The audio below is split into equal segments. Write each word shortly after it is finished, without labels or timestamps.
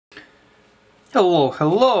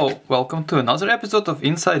Hello! Welcome to another episode of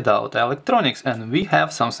Inside Out Electronics, and we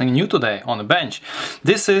have something new today on the bench.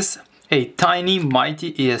 This is a tiny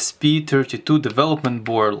mighty ESP32 development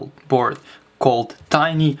board called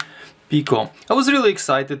TINY Pico. I was really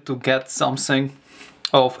excited to get something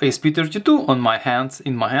of ESP32 in my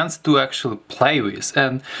hands to actually play with,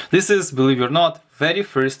 and this is, believe it or not, very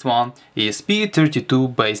first one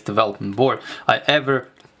ESP32 based development board I ever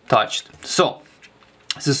touched. So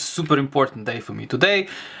this is a super important day for me today,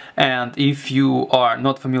 and if you are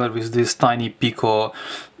not familiar with this TINY Pico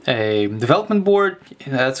development board,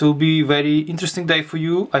 that will be a very interesting day for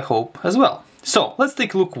you, I hope, as well. So let's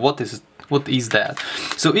take a look what is that.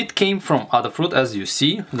 So it came from Adafruit, as you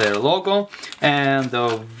see, their logo, and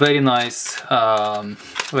a very nice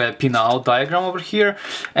pin-out diagram over here.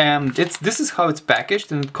 And this is how it's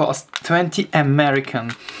packaged, and it costs 20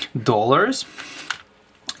 American dollars.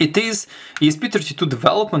 It is ESP32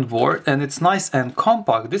 development board, and it's nice and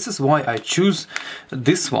compact. This is why I choose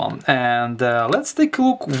this one. And let's take a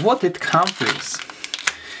look what it comes with.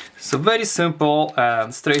 So very simple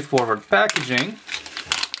and straightforward packaging.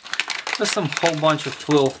 There's some whole bunch of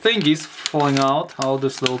little thingies falling out of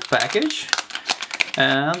this little package.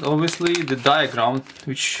 And obviously the diagram,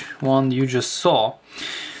 which one you just saw.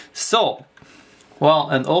 So, well,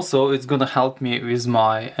 and also it's gonna help me with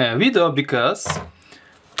my video because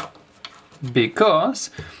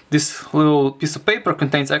this little piece of paper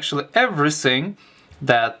contains actually everything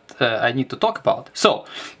that I need to talk about. So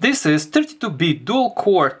this is 32-bit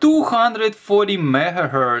dual-core 240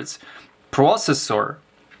 MHz processor,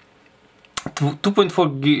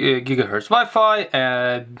 2.4 GHz Wi-Fi,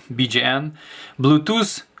 BGN,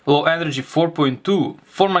 Bluetooth Low Energy 4.2,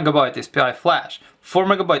 4 MB SPI flash, 4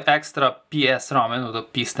 MB extra PSRAM, and the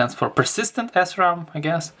P stands for persistent SRAM, I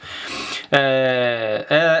guess.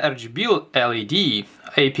 RGB LED,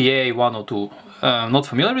 APA 102, not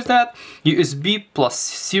familiar with that. USB plus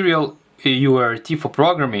serial UART for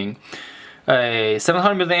programming.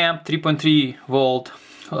 700 mA, 3.3 volt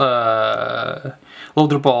low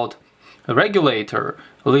dropout regulator.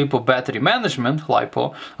 LiPo battery management,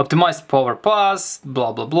 LiPo, optimized power pass,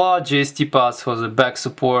 blah blah blah, JST pass for the back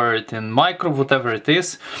support and micro, whatever it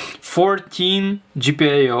is, 14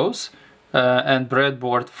 GPIOs, and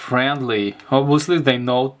breadboard friendly. Obviously they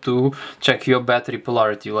know to check your battery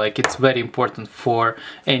polarity, like it's very important for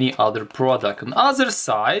any other product. On the other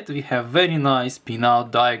side we have very nice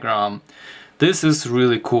pinout diagram. This is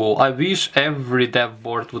really cool. I wish every dev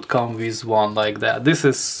board would come with one like that. This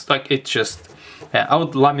is like, it just, yeah, I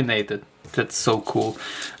would laminate it. That's so cool.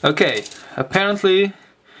 Okay, apparently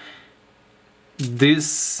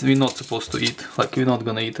this we're not supposed to eat. Like, we're not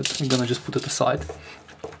gonna eat it. We're gonna just put it aside.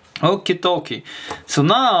 Okie dokie. So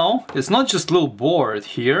now it's not just a little board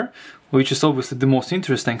here, which is obviously the most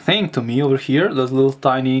interesting thing to me over here. That little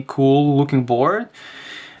tiny, cool looking board.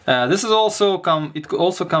 This is also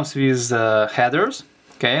comes with headers.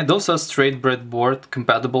 Okay, those are straight breadboard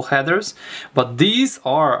compatible headers, but these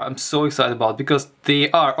are, I'm so excited about, because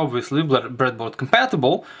they are obviously breadboard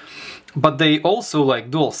compatible, but they also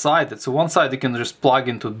like dual-sided. So one side you can just plug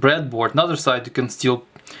into breadboard, another side you can still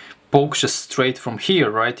poke just straight from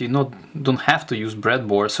here, right? You don't have to use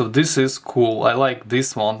breadboard. So this is cool. I like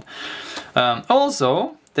this one.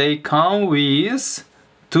 Also, they come with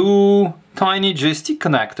two tiny JST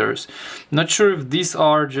connectors. Not sure if these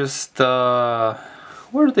are just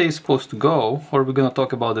where are they supposed to go, or we're gonna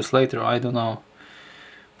talk about this later, I don't know.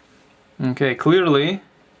 Okay, clearly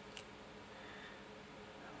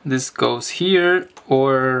this goes here,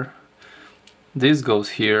 or this goes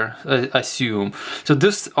here, I assume. So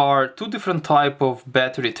these are two different type of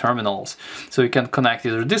battery terminals. So you can connect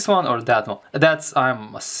either this one or that one. That's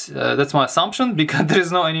my assumption, because there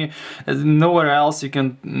is nowhere else you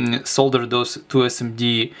can solder those two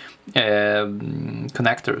SMD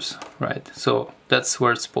connectors, right? So that's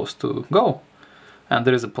where it's supposed to go. And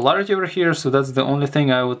there is a polarity over here, so that's the only thing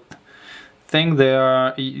I would think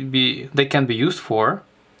they can be used for.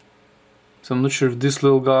 So I'm not sure if this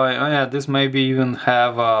little guy, oh yeah, this maybe even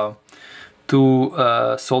have two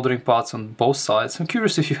soldering pots on both sides. I'm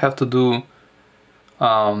curious if you have to do,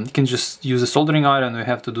 you can just use a soldering iron, or you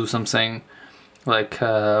have to do something like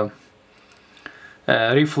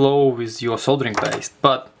reflow with your soldering paste.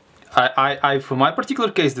 But for my particular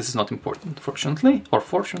case, this is not important, fortunately, or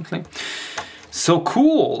fortunately. So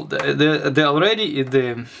cool.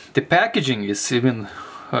 The packaging is even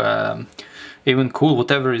cool,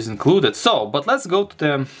 whatever is included. So, but let's go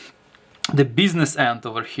to the business end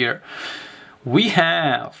over here. We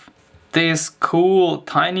have this cool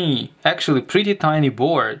tiny, actually pretty tiny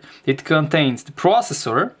board. It contains the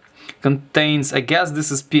processor, contains, I guess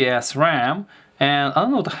this is PS RAM, and I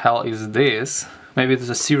don't know what the hell is this. Maybe it's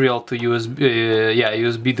a serial to USB, yeah,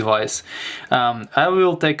 USB device. I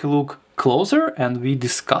will take a look closer and we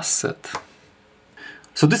discuss it.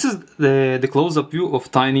 So this is the close-up view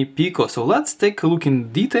of Tiny Pico. So let's take a look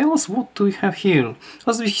in details. What do we have here?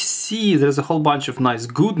 As we see, there's a whole bunch of nice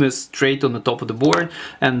goodness straight on the top of the board,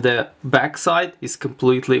 and the backside is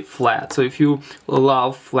completely flat. So if you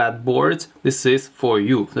love flat boards, this is for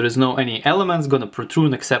you. There is no any elements gonna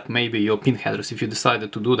protrude except maybe your pin headers if you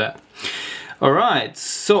decided to do that. All right,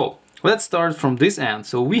 so let's start from this end.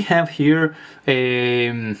 So we have here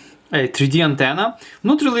a 3D antenna. I'm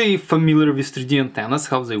not really familiar with 3D antennas,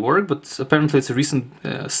 how they work, but apparently it's recent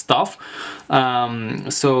stuff.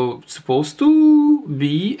 So it's supposed to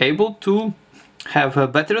be able to have a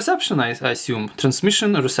better reception, I assume.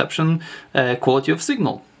 Transmission, reception, quality of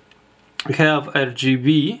signal. We have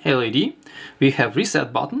RGB LED, we have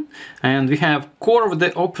reset button, and we have core of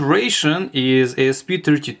the operation is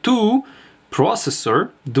ESP32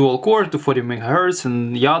 processor, dual core to 40 MHz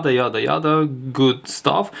and yada yada yada, good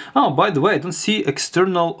stuff. Oh, by the way, I don't see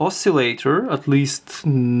external oscillator, at least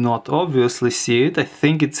not obviously see it. I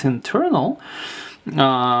think it's internal.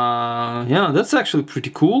 Yeah, that's actually pretty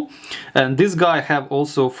cool. And this guy have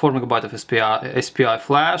also 4 MB of SPI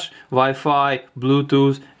flash, Wi-Fi,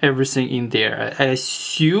 Bluetooth, everything in there. I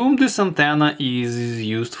assume this antenna is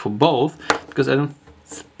used for both, because I don't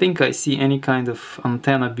think I see any kind of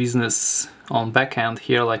antenna business on backend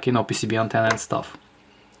here, like, you know, PCB antenna and stuff.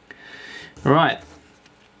 Right.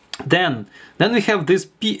 Then we have this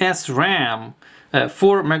PS RAM,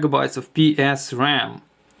 4 MB of PS RAM,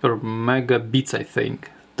 or megabits, I think.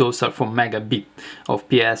 Those are for megabit of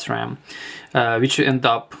PS RAM, which end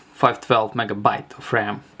up 512 MB of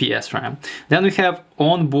RAM, PS RAM. Then we have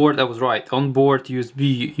onboard, I was right, onboard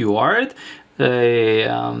USB UART.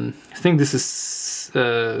 I think this is,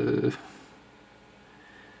 I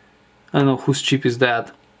don't know whose chip is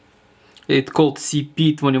that. It's called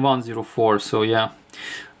CP2104, so yeah.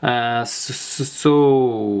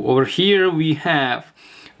 So over here we have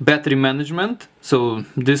battery management. So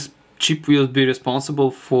this chip will be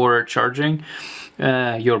responsible for charging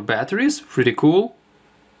your batteries, pretty cool.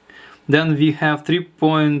 Then we have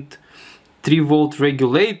 3.3 volt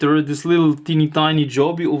regulator, this little teeny tiny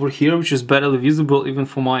jobby over here, which is barely visible even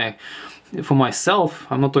for myself.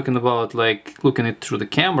 I'm not talking about like looking it through the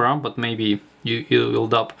camera, but maybe you will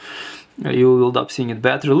end up seeing it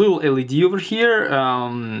better. A little LED over here.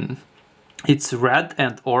 It's red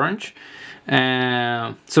and orange.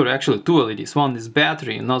 Sorry, actually two LEDs. One is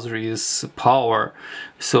battery, another is power.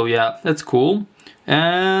 So yeah, that's cool.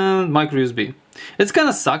 And micro USB. It's kind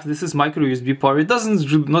of sucks. This is micro USB power.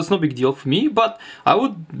 It's no big deal for me, but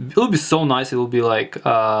it'll be so nice. It'll be like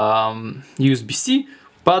USB-C,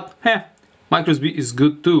 but micro USB is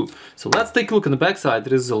good too. So let's take a look on the backside.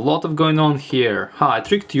 There is a lot of going on here. I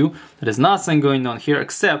tricked you. There is nothing going on here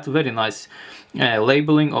except very nice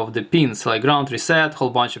labeling of the pins, like ground, reset,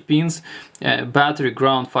 whole bunch of pins, battery,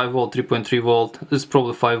 ground, 5 volt, 3.3 volt. This is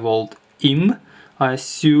probably 5 volt in, I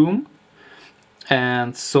assume,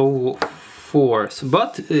 and so forth.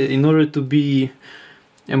 But in order to be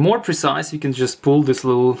more precise, we can just pull this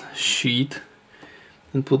little sheet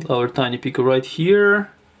and put our Tiny Pico right here.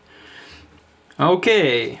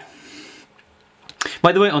 Okay.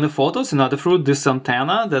 By the way, on the photos in Adafruit, this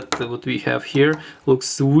antenna that what we have here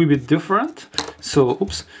looks a wee bit different. So,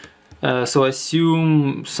 oops. So I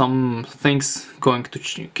assume some things going to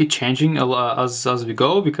keep changing as we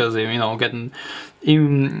go, because you know, getting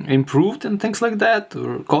improved and things like that,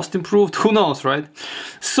 or cost improved. Who knows, right?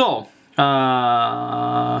 So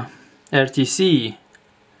RTC.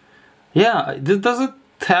 Yeah, does it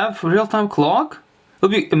have real-time clock? It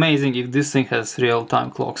would be amazing if this thing has real-time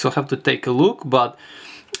clock, so I have to take a look, but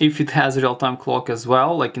if it has real-time clock as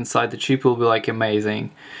well, like inside the chip, it will be like amazing.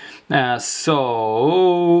 So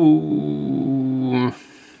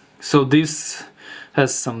this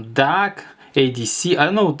has some DAC, ADC, I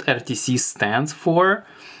don't know what RTC stands for,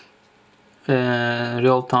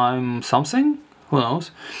 real-time something, who knows.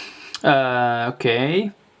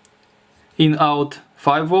 Okay, in-out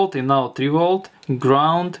 5 volt, in-out 3 volt,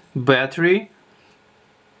 ground, battery.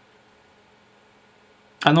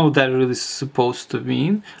 I know what that really is supposed to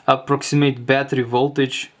mean. Approximate battery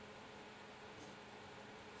voltage,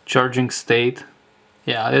 charging state.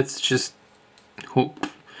 Yeah, it's just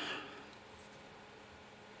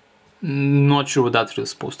not sure what that's really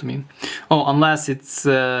supposed to mean. Oh, unless it's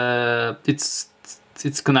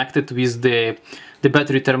connected with the the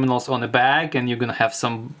battery terminals on the back, and you're gonna have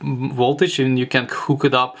some voltage, and you can hook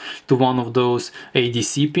it up to one of those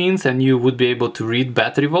ADC pins and you would be able to read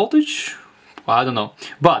battery voltage. I don't know,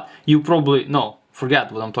 but you probably, no,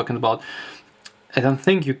 forget what I'm talking about. I don't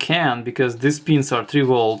think you can, because these pins are 3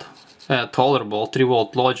 volt tolerable, 3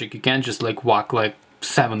 volt logic. You can't just like whack like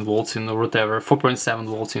 7 volts in or whatever, 4.7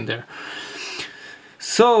 volts in there.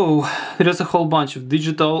 So there's a whole bunch of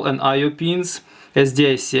digital and I/O pins,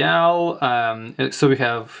 SDICL, so we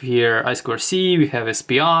have here I2C, we have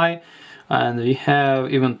SPI, and we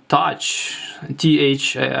have even touch,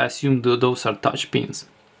 TH, I assume those are touch pins.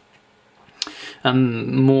 And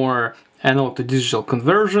more analog to digital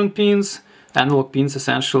conversion pins, analog pins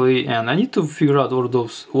essentially, and I need to figure out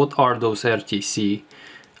what are those RTC.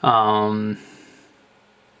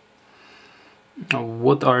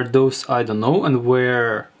 What are those? I don't know, and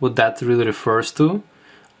what that really refers to.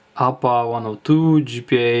 APA 102,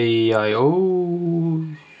 GPA IO.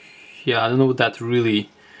 Yeah, I don't know what that really,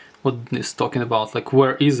 what it's talking about. Like,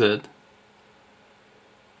 where is it?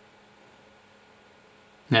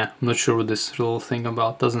 Yeah, I'm not sure what this little thing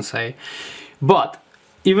about, doesn't say. But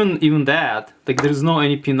even that, like, there's no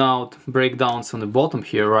any pinout breakdowns on the bottom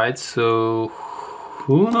here, right? So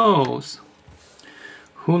who knows?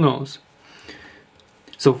 Who knows?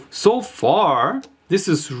 So far, this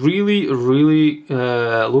is really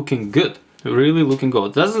looking good. Really looking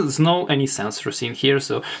good. There's no any sensors in here,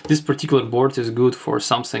 so this particular board is good for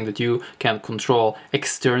something that you can control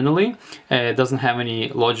externally. It doesn't have any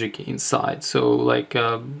logic inside, so like,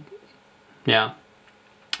 yeah.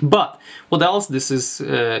 But what else this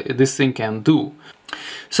thing can do?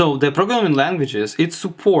 So the programming languages, it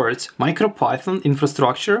supports MicroPython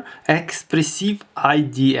infrastructure, Expressive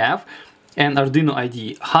IDF, and Arduino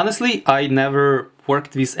IDE. Honestly, I never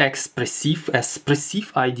worked with Expressive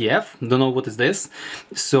IDF, don't know what is this,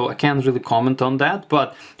 so I can't really comment on that,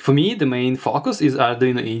 but for me the main focus is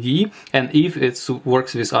Arduino IDE, and if it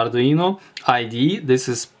works with Arduino IDE, this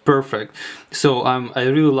is perfect. So I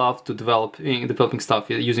really love to developing stuff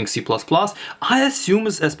using C++. I assume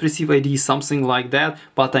it's Expressive IDE, something like that,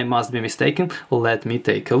 but I must be mistaken. Let me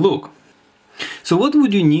take a look. So what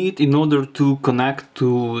would you need in order to connect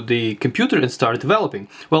to the computer and start developing?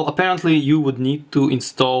 Well, apparently you would need to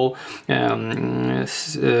install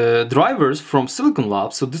drivers from Silicon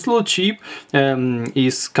Labs. So this little chip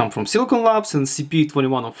come from Silicon Labs and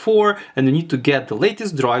CP2104, and you need to get the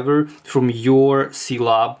latest driver from your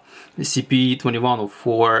C-Lab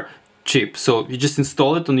CP2104 chip. So you just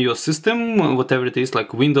install it on your system, whatever it is,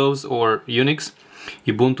 like Windows or Unix.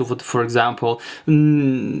 Ubuntu, for example,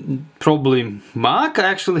 probably Mac. I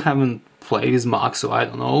actually haven't played with Mac, so I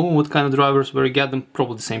don't know what kind of drivers where you get them,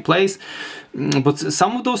 probably the same place. But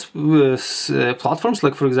some of those platforms,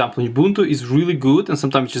 like for example Ubuntu, is really good, and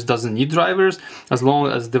sometimes it just doesn't need drivers. As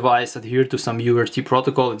long as the device adhere to some UART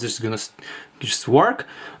protocol, it's just gonna work.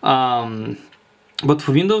 But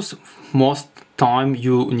for Windows, most time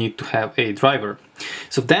you need to have a driver.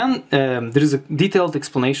 So then there is a detailed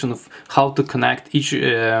explanation of how to connect each,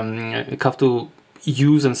 how to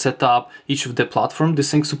use and set up each of the platform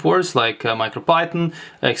this thing supports, like MicroPython,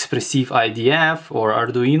 Expressive IDF or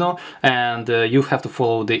Arduino, and you have to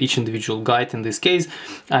follow each individual guide in this case.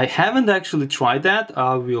 I haven't actually tried that.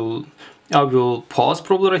 I will pause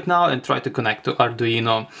probably right now and try to connect to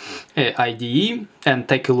Arduino IDE and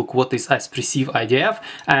take a look what is Expressive IDF,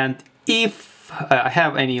 and if I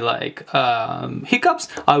have any like hiccups,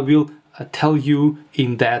 I will tell you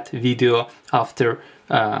in that video after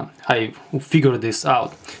I figure this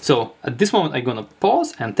out. So at this moment I'm gonna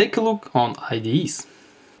pause and take a look on IDEs.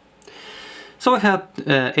 So I had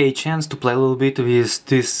a chance to play a little bit with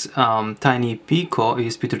this TINY Pico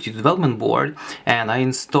ESP32 development board, and I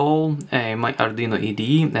installed my Arduino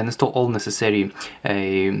IDE and installed all necessary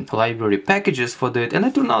library packages for that, and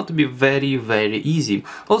it turned out to be very easy.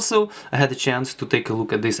 Also, I had a chance to take a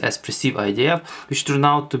look at this Expressive IDF, which turned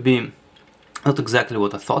out to be not exactly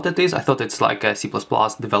what I thought it is. I thought it's like a C++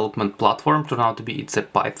 development platform. Turned out to be it's a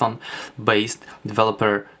Python-based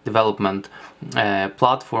development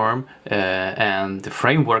platform and the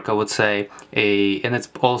framework, I would say, and it's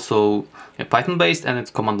also Python-based and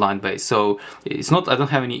it's command line-based. So it's not. I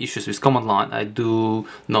don't have any issues with command line. I do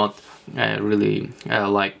not really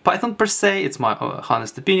like Python per se. It's my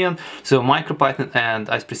honest opinion. So MicroPython and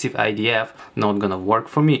Expressive IDF not gonna work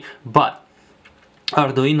for me, but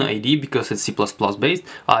Arduino IDE, because it's C++ based,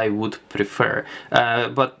 I would prefer.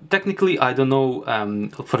 But technically I don't know,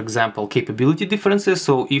 for example, capability differences.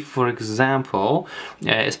 So if, for example,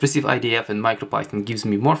 Expressive IDF and MicroPython gives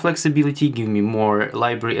me more flexibility, give me more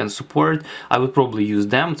library and support, I would probably use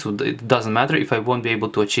them. So it doesn't matter if I won't be able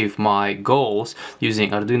to achieve my goals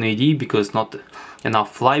using Arduino IDE because not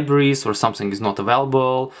enough libraries or something is not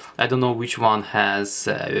available. I don't know which one has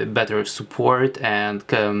better support and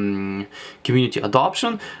community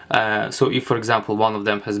adoption. So if, for example, one of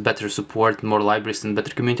them has better support, more libraries and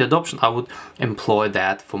better community adoption, I would employ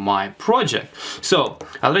that for my project. So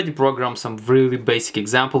I already programmed some really basic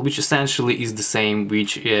example, which essentially is the same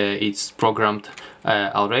which it's programmed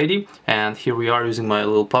already. And here we are using my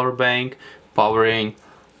little power bank, powering,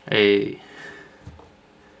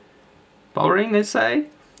 let's say.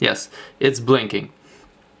 Yes, it's blinking.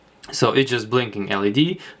 So it's just blinking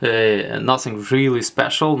LED, nothing really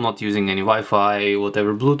special, not using any Wi-Fi,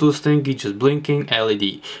 whatever Bluetooth thing, it's just blinking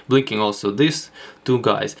LED. Blinking also these two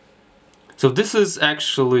guys. So this is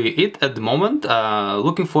actually it at the moment.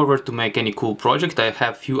 Looking forward to make any cool project. I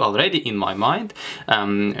have few already in my mind.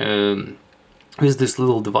 With this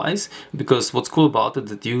little device, because what's cool about it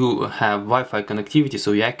that you have Wi-Fi connectivity,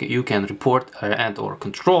 so you can report and or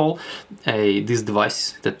control this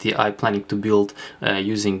device that I'm planning to build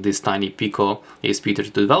using this TINY Pico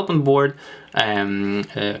ESP32 development board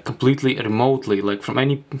completely remotely, like from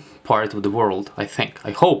any part of the world. I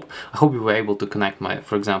hope we were able to connect my,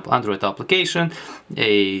 for example, Android application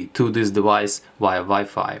to this device via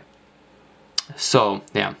Wi-Fi. So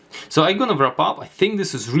yeah, so I'm gonna wrap up. I think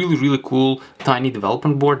this is really cool tiny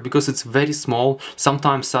development board because it's very small.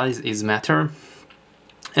 Sometimes size is matter,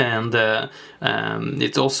 and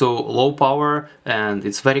it's also low power, and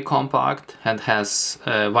it's very compact and has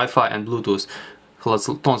Wi-Fi and Bluetooth.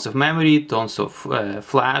 Tons of memory, tons of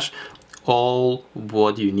flash, all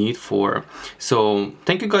what you need for. So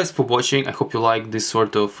thank you guys for watching. I hope you like this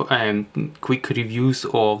sort of quick reviews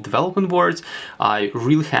of development boards. I'm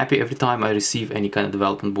really happy every time I receive any kind of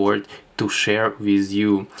development board to share with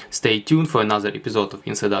you. Stay tuned for another episode of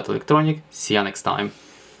Inside Out Electronic. See you next time.